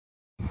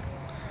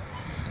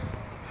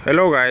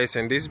Hello guys,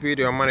 in this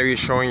video I'm going to be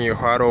showing you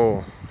how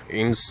to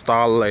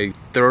install a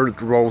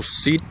third row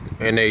seat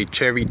in a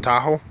Chevy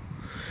Tahoe.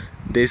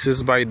 This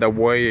is, by the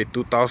way, a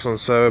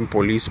 2007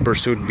 police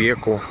pursuit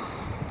vehicle.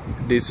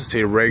 This is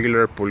a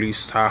regular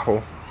police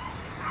Tahoe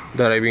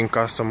that I've been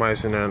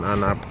customizing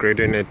and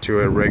upgrading it to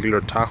a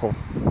regular Tahoe.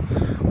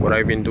 What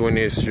I've been doing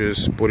is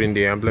just putting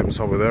the emblems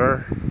over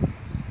there,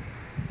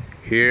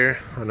 here,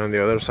 and on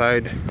the other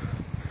side,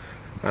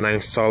 and I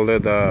installed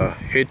the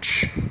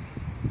hitch.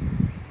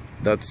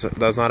 That's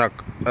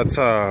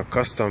a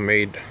custom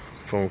made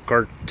from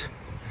Kurt,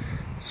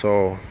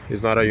 so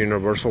it's not a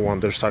universal one.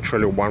 There's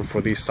actually one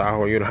for this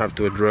Tahoe. You don't have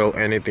to drill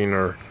anything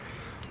or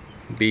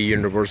be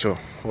universal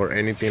or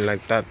anything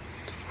like that.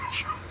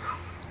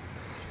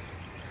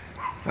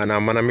 And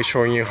I'm gonna be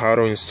showing you how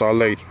to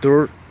install a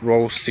third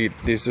row seat.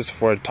 This is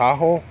for a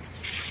Tahoe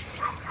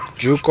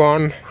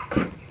Yukon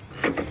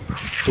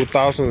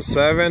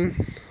 2007,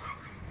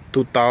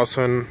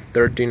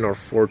 2013 or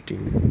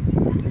 14.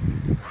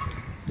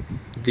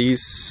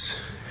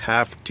 These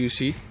have two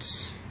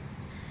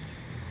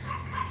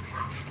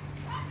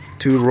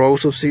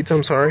rows of seats,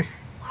 I'm sorry.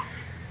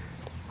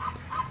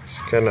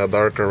 It's kind of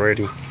dark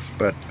already,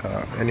 but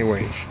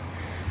anyway,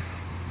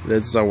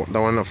 that's the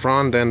one in the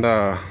front. And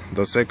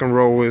the second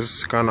row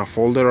is kind of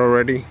folded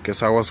already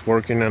because I was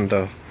working on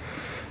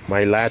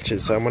my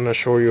latches. I'm gonna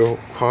show you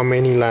how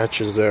many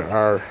latches there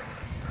are.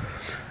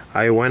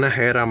 I went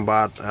ahead and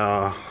bought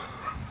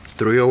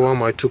 3 of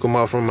them. I took them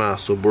out from a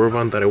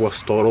Suburban that it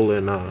was totaled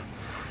in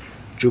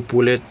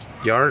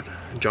junkyard.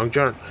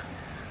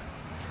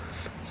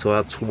 So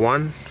that's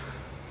 1,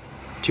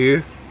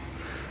 2,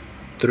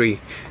 3.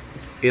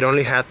 It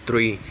only had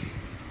 3.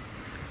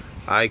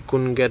 I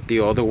couldn't get the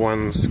other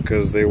ones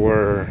because it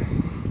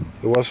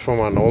was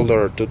from an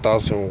older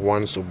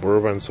 2001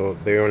 Suburban, so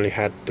they only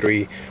had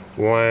 3.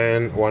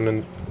 One,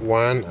 and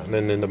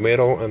then in the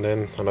middle, and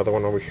then another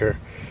one over here.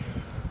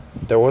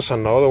 There was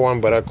another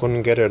one, but I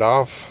couldn't get it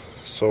off.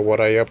 So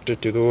what I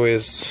opted to do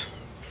is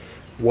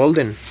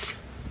welding.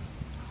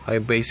 I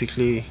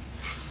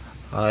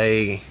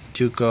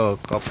took a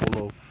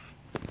couple of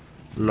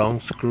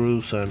long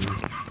screws and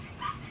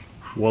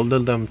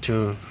welded them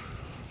to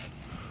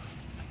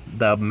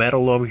the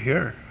metal over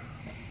here.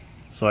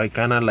 So I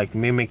kind of like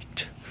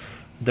mimicked.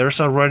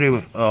 There's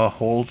already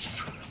holes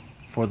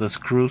for the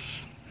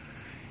screws.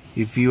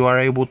 If you are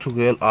able to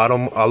get all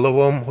of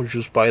them, or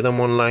just buy them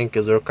online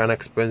because they're kind of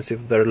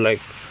expensive. They're like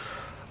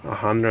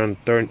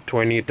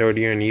 120,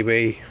 30 on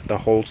eBay, the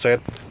whole set.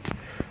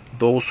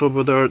 Those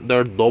over there,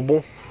 they're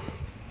double.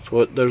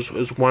 So there's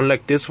one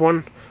like this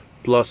one,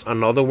 plus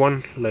another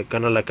one, like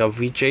kind of like a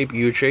V shape,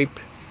 U shape.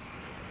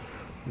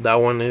 That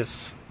one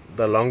is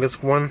the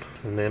longest one,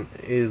 and then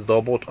is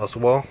doubled as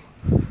well,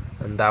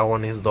 and that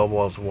one is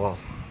double as well.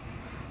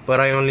 But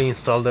I only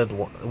installed it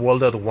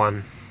welded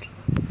one.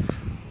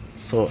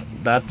 So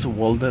that's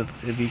welded.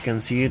 If you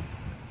can see it,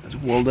 it's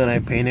welded. I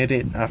painted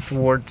it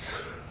afterwards.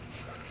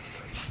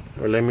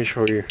 Or let me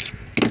show you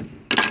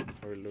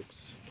how it looks.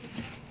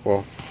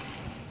 Well,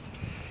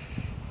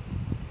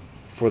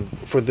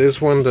 for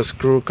this one, the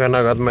screw kind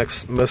of got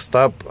messed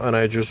up, and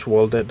I just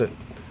welded it.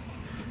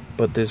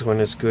 But this one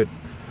is good.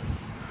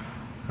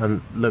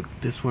 And look,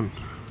 this one,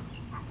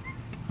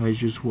 I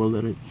just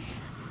welded it.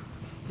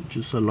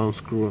 Just a long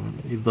screw.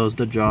 It does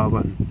the job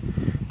and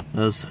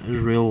has a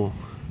real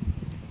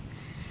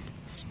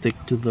stick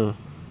to the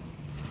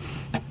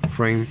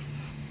frame.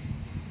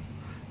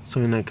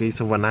 So in the case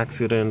of an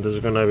accident,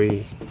 we're gonna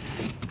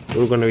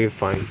be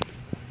fine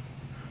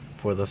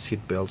for the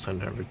seat belts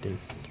and everything.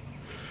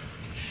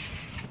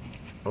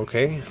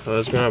 Okay, so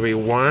it's gonna be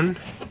 1,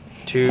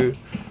 2,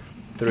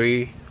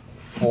 3,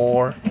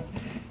 4.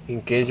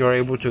 In case you're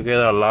able to get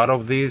a lot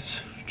of these,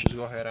 just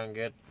go ahead and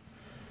get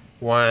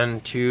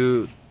 1,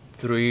 2,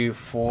 3,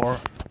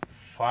 4,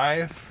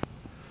 5.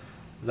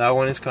 That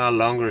one is kind of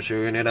longer, so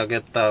you need to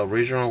get the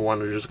original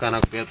one, or just kind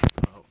of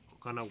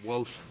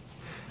weld.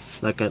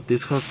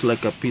 This has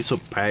like a piece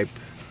of pipe.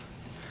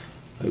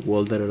 I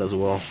welded it as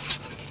well.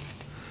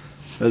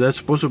 There's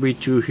supposed to be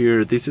 2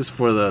 here. This is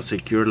for the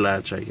secure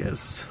latch, I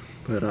guess,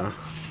 but I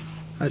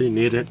didn't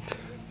need it.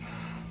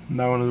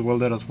 That one is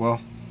welded as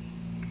well.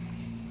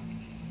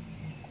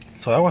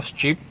 So that was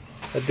cheap.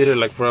 I did it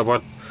like for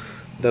about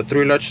the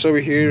 3 latches over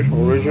here,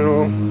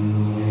 original.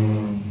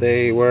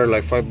 They were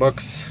like $5,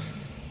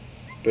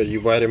 but if you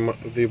buy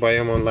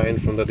them online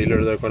from the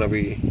dealer, they're gonna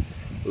be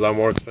a lot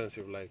more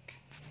expensive, like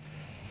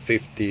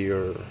 50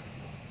 or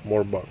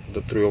more bucks,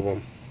 the 3 of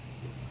them.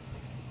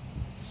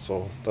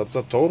 So that's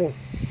a total.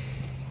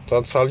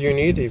 That's all you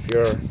need if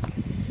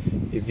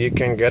you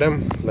can get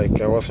them. Like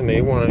I wasn't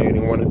able, and I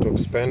didn't want to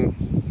expend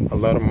a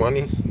lot of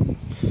money.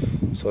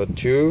 So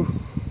 2,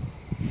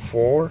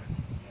 4,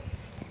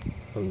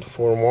 and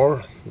 4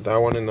 more. That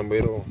one in the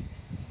middle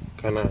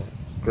kind of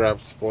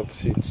grabs both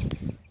seats.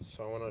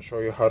 So I want to show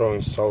you how to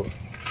install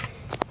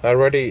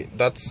it.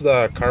 That's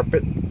the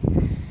carpet.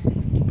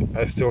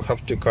 I still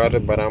have to cut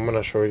it, but I'm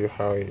gonna show you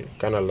how it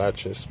kind of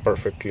latches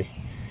perfectly.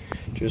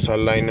 Just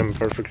align them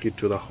perfectly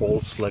to the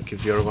holes, like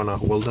if you're gonna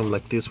weld them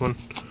like this one.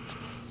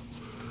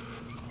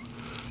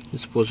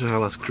 It's supposed to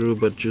have a screw,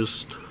 but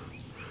just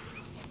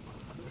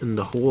in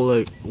the hole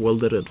I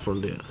welded it from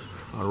the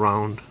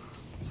around,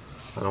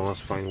 and I was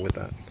fine with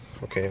that.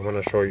 Okay, I'm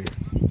gonna show you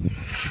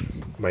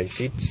my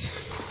seats.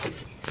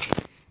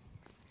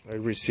 I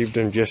received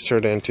them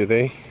yesterday and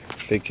today.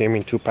 They came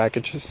in 2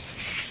 packages.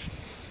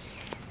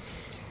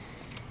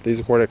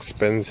 These were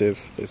expensive.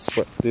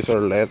 These are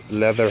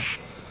leather,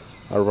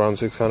 around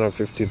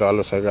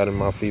 $650. I got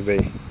them off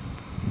eBay,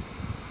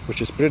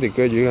 which is pretty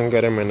good. You can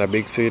get them in a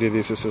big city.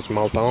 This is a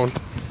small town,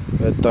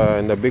 but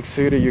in the big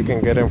city you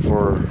can get them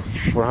for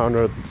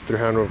 400,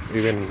 300,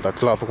 even the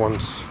cloth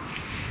ones.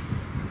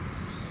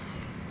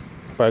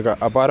 But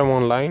I bought them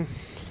online,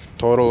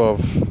 total of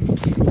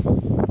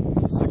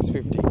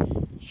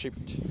 $650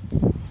 shipped.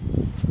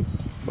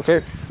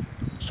 Okay,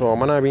 so I'm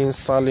gonna be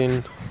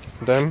installing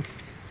them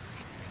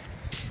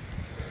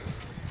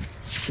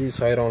this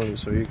side only,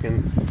 so you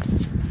can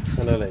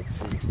kind of like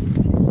see.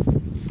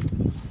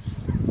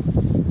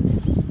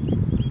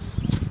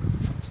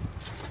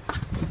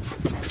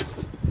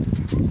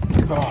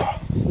 Oh,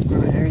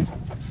 kind of heavy.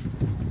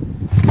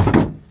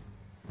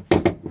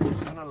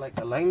 Just kind of like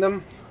align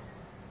them.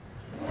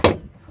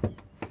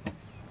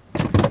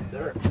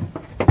 There.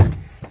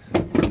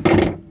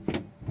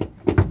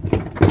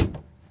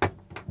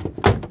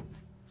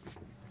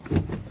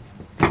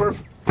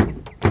 Perfect.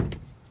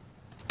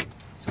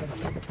 Just gonna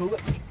like pull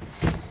it.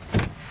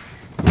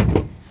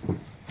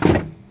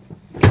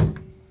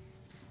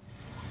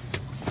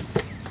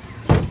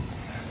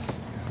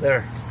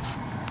 There.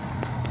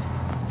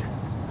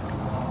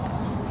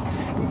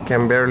 You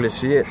can barely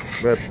see it,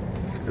 but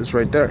it's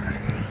right there.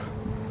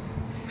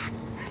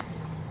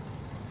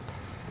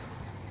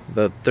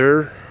 The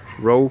 3rd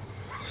row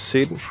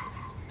seat.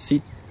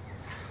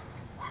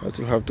 I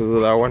still have to do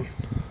that one.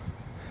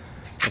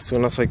 As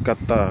soon as I cut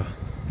the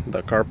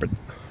carpet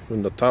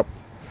from the top.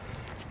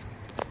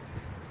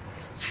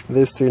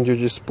 This thing, you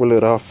just pull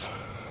it off.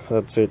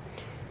 That's it.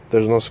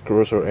 There's no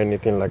screws or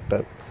anything like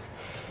that.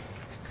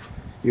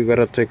 You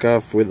gotta take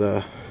off with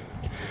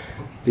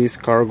this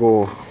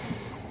cargo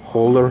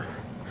holder,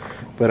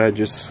 but I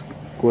just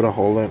cut a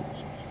hole in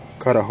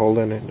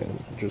it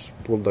and just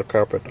pull the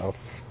carpet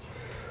off.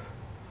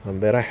 And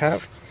there I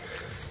have.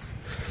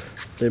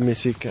 Let me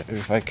see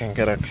if I can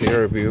get a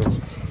clearer view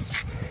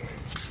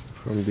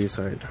from this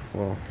side.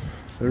 Well,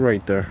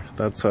 right there.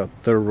 That's a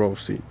 3rd row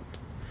seat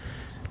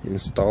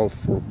installed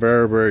for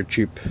very, very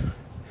cheap.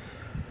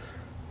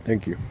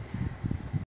 Thank you.